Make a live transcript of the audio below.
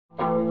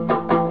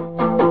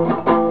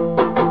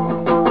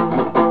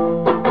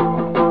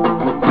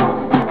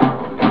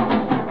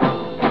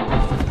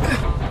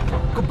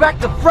back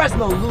to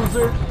Fresno,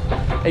 loser!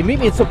 Hey, meet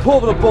me at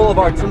Sepulveda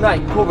Boulevard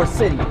tonight, Culver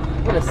City.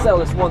 I'm gonna sell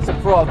this once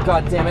and for all,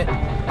 goddammit.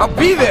 I'll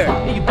be there!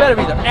 Hey, you better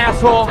be there,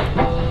 asshole!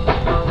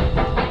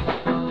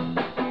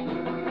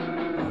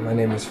 My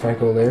name is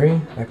Frank O'Leary.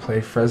 I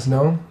play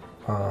Fresno.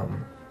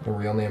 The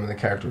real name of the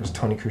character is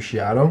Tony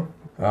Cruciato.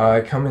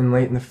 I come in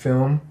late in the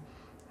film.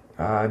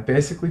 I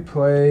basically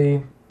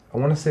play, I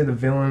want to say the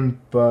villain,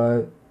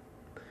 but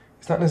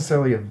he's not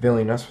necessarily a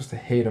villain. You're not supposed to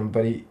hate him,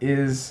 but he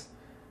is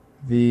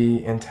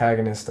the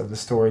antagonist of the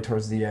story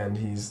towards the end.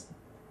 He's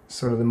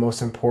sort of the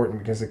most important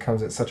because it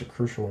comes at such a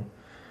crucial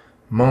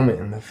moment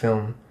in the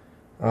film.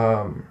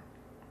 And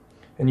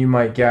you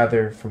might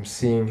gather from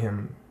seeing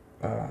him,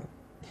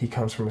 he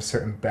comes from a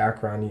certain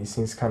background. He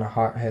seems kind of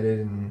hot-headed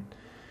and,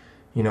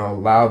 you know,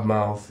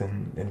 loudmouth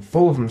and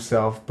full of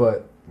himself,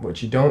 but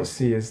what you don't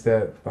see is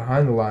that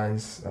behind the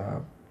lines,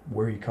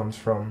 where he comes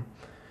from,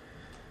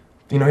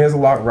 you know, he has a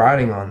lot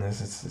riding on this.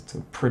 It's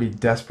a pretty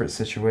desperate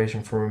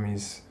situation for him.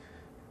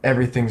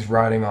 Everything's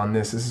riding on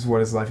this. This is what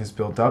his life is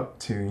built up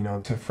to, you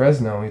know. To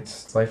Fresno,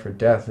 it's life or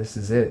death. This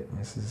is it.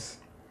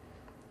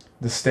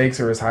 The stakes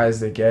are as high as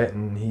they get,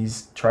 and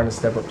he's trying to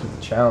step up to the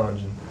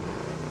challenge, and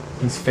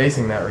he's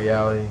facing that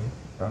reality.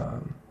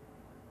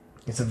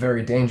 It's a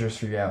very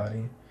dangerous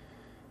reality.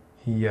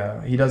 He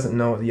doesn't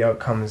know what the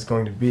outcome is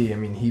going to be. I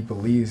mean, he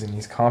believes and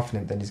he's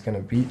confident that he's going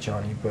to beat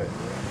Johnny, but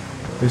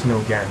there's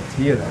no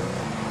guarantee of that.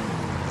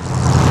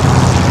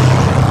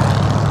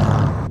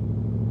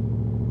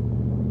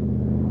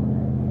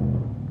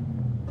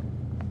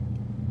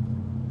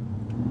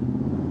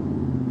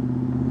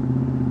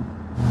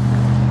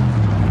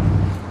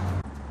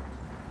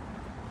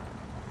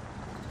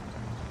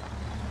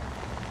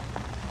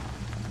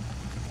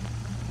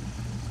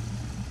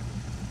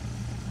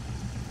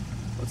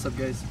 What's up,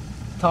 guys?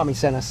 Tommy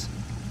sent us.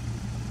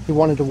 He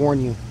wanted to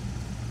warn you.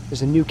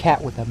 There's a new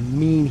cat with a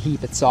mean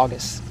heap at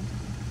Saugus.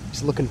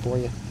 He's looking for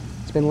you.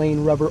 He's been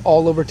laying rubber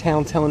all over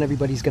town telling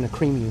everybody he's gonna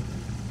cream you.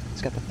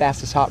 He's got the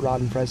fastest hot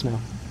rod in Fresno.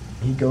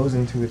 He goes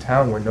into a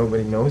town where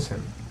nobody knows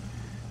him.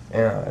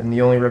 And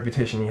the only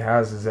reputation he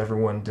has is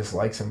everyone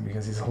dislikes him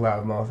because he's a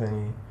loudmouth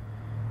and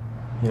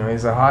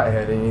he's a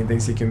hothead and he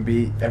thinks he can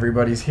beat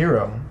everybody's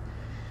hero.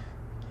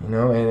 You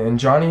know, and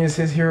Johnny is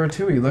his hero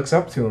too. He looks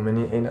up to him,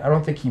 and I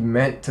don't think he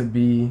meant to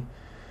be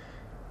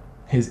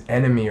his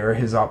enemy or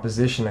his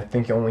opposition. I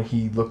think only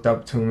he looked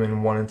up to him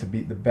and wanted to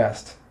be the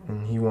best,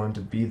 and he wanted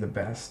to be the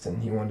best,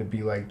 and he wanted to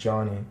be like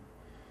Johnny.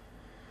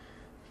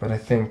 But I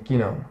think, you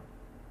know,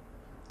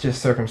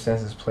 just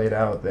circumstances played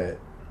out that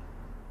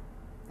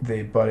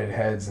they butted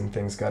heads and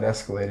things got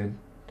escalated.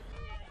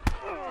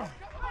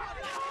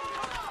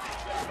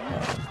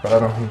 But I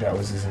don't think that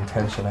was his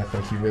intention. I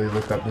think he really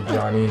looked up to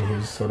Johnny and he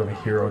was sort of a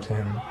hero to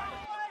him.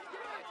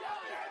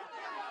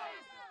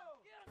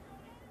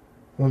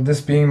 Well,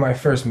 this being my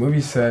first movie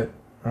set,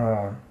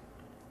 man,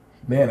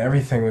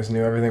 everything was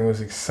new, everything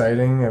was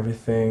exciting,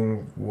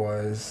 everything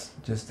was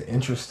just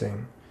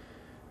interesting.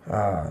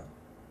 Got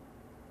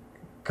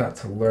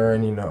to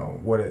learn, you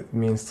know, what it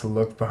means to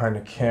look behind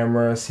a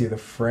camera, see the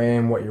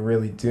frame, what you're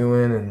really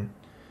doing, and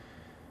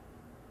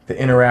the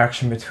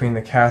interaction between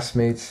the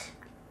castmates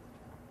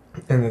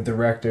and the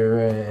director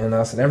and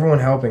us and everyone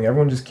helping.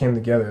 Everyone just came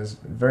together. It was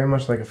very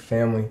much like a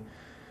family,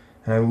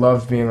 and I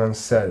loved being on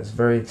set. It's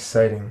very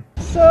exciting.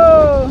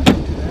 So,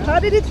 how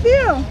did it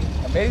feel?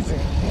 Amazing.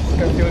 It's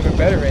gonna feel even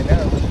better right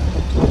now.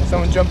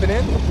 Someone jumping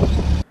in?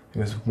 It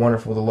was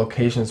wonderful. The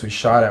locations we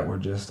shot at were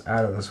just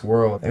out of this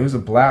world. It was a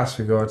blast.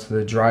 We go out to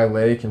the dry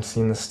lake and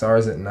seeing the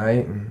stars at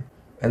night, and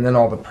then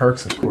all the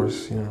perks, of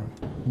course, you know,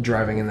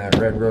 driving in that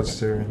red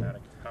roadster. And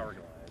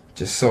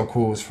just so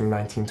cool. It was from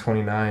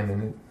 1929,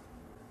 and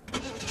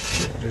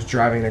just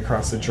driving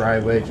across the dry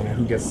lake, and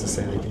who gets to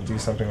say they can do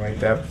something like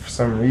that? But for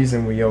some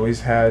reason, we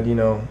always had, you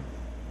know,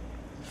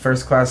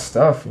 first-class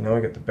stuff. You know,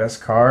 we got the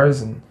best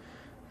cars and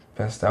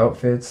best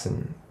outfits,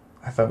 and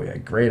I thought we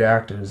had great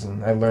actors,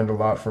 and I learned a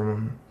lot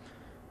from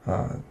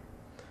them.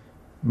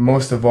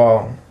 Most of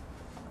all,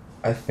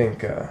 I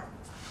think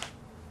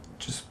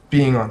just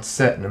being on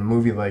set in a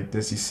movie like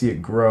this, you see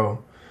it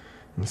grow,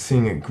 and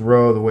seeing it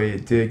grow the way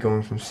it did,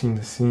 going from scene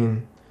to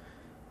scene,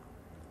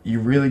 you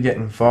really get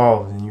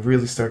involved and you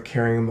really start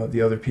caring about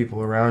the other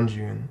people around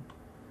you, and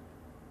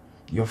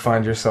you'll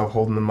find yourself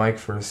holding the mic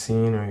for a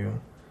scene, or you'll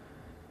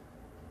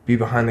be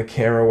behind the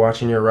camera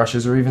watching your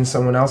rushes or even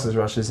someone else's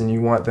rushes, and you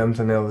want them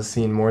to nail the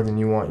scene more than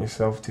you want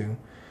yourself to.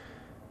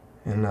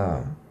 And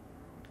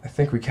I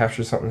think we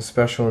captured something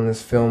special in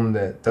this film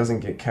that doesn't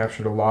get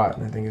captured a lot,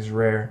 and I think is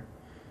rare.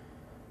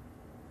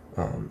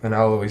 And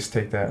I'll always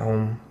take that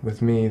home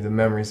with me. The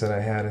memories that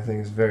I had, I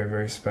think, is very,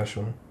 very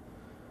special.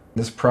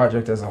 This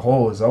project as a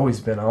whole has always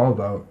been all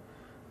about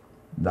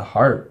the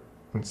heart.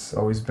 It's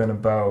always been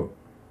about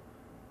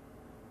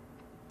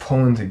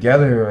pulling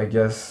together, I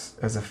guess,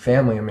 as a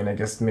family. I mean, I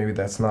guess maybe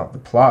that's not the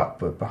plot,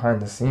 but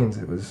behind the scenes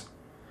it was,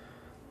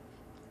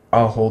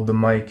 I'll hold the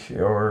mic,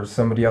 or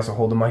somebody else will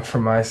hold the mic for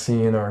my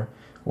scene, or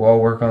we'll all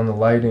work on the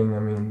lighting. I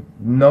mean,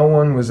 no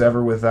one was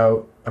ever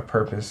without a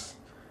purpose.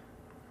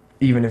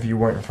 even if you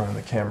weren't in front of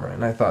the camera.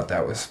 And I thought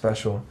that was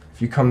special.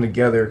 If you come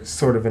together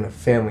sort of in a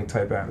family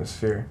type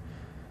atmosphere,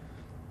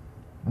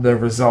 the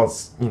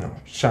results, you know,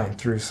 shine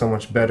through so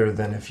much better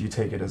than if you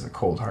take it as a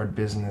cold hard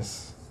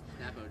business.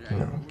 You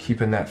know,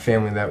 keeping that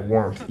family, that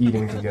warmth,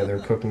 eating together,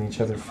 cooking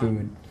each other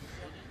food,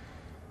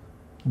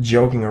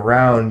 joking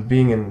around,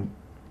 being in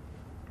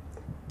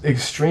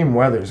extreme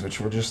weathers,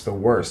 which were just the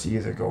worst. You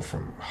either go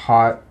from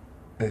hot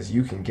as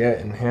you can get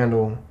and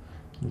handle,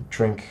 you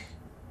drink,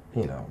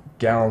 you know,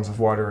 gallons of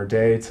water a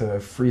day, to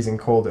freezing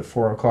cold at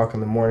 4 o'clock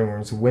in the morning where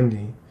it's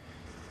windy.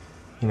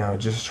 You know,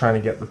 just trying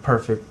to get the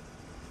perfect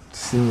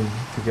scene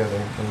together.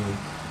 And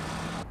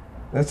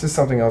that's just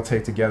something I'll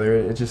take together.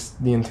 It's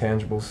just the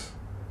intangibles,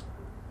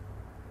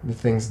 the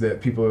things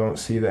that people don't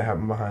see that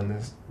happen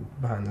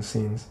behind the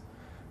scenes.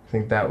 I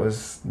think that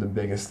was the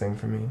biggest thing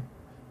for me.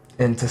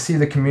 And to see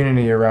the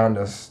community around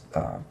us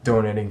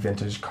donating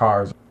vintage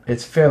cars,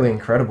 it's fairly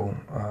incredible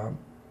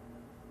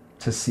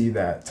to see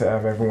that, to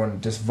have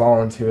everyone just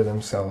volunteer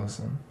themselves.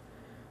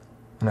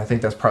 And I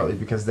think that's partly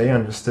because they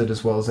understood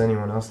as well as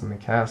anyone else in the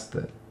cast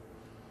that,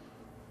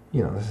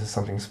 you know, this is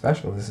something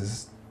special. This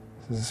is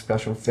a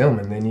special film,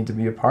 and they need to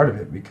be a part of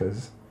it,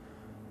 because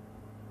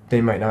they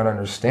might not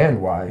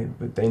understand why,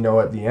 but they know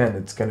at the end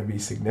it's going to be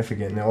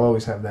significant, and they'll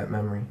always have that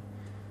memory.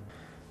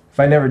 If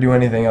I never do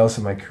anything else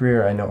in my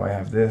career, I know I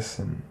have this,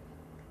 and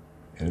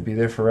it'll be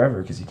there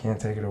forever because you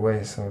can't take it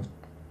away. So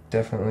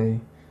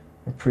definitely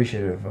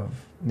appreciative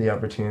of the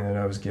opportunity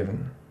that I was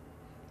given,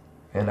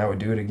 and I would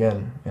do it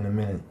again in a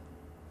minute.